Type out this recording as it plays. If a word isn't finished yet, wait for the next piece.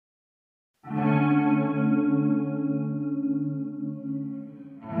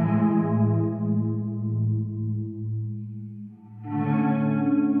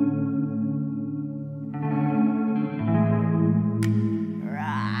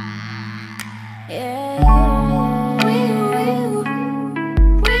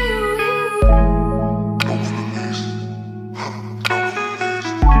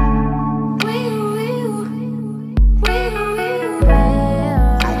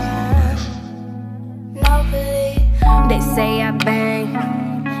Say I bang,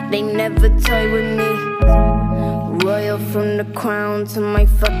 they never toy with me. Royal from the crown to my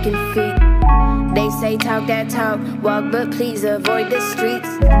fucking feet. They say talk that talk, walk but please avoid the streets.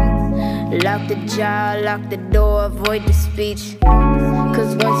 Lock the jaw, lock the door, avoid the speech.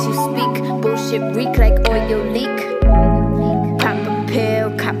 Cause once you speak, bullshit reek like oil leak. Pop a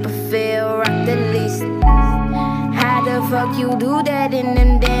pill, cop a feel, rock the lease. How the fuck you do that in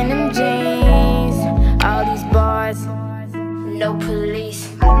them denim jeans? All these bars, no police.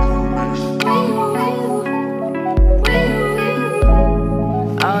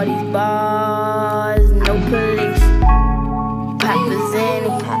 All these bars, no police. Papa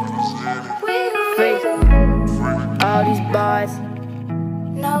Xanny, free. All these bars,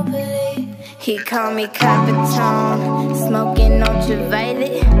 no police. He call me Capitan, smokin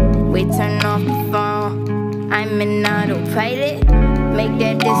ultraviolet. We turn off the phone, I'm in autopilot. Make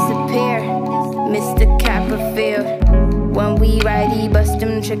that disappear, Mr. Copperfield. When we ride, he bust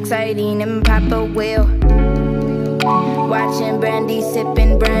them tricks, hiding and pop a wheel. Watching brandy,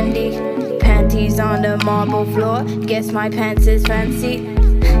 sipping brandy. Panties on the marble floor, guess my pants is fancy.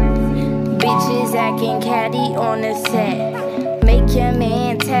 Bitches acting catty on the set. Make your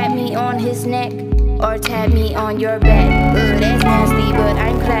man tap me on his neck, or tap me on your back. That's nasty, but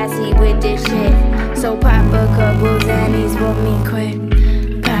I'm classy with this shit. So pop a couple xannies for me quick.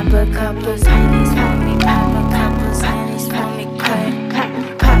 Pop a couple xannies for me, pop a couple xannies for me quick.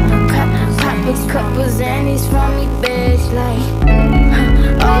 Pop a couple xannies for me, bitch. Like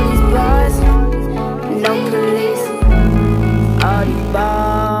all these bars, no police. All these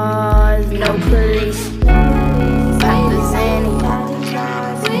bars, no police. Pop a xanny,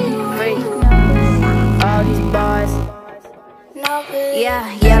 free. All these bars, no police. Yeah,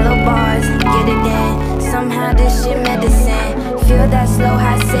 yellow bars, get it in. Somehow this shit medicine. Feel that slow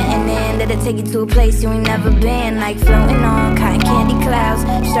high sitting in. Let it take you to a place you ain't never been. Like floating on cotton candy clouds.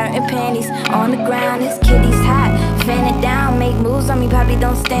 Shirt and panties on the ground. This kitty's hot, fan it down. Make moves on me, Poppy,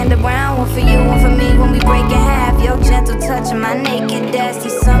 don't stand around. One for you, one for me when we break in half. Your gentle touch on my naked ass.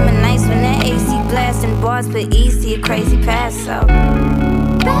 These summer nights when that AC blasting. Bars put ease to your crazy past. So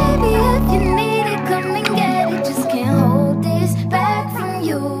baby, if you need it, come and get it. Just can't hold this back from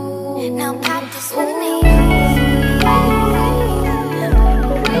you. Now pop this with me.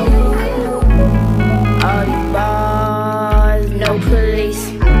 All these bars, no police.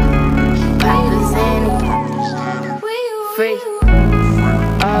 Papa Xanny, free.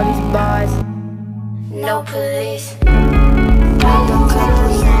 All these bars, no police.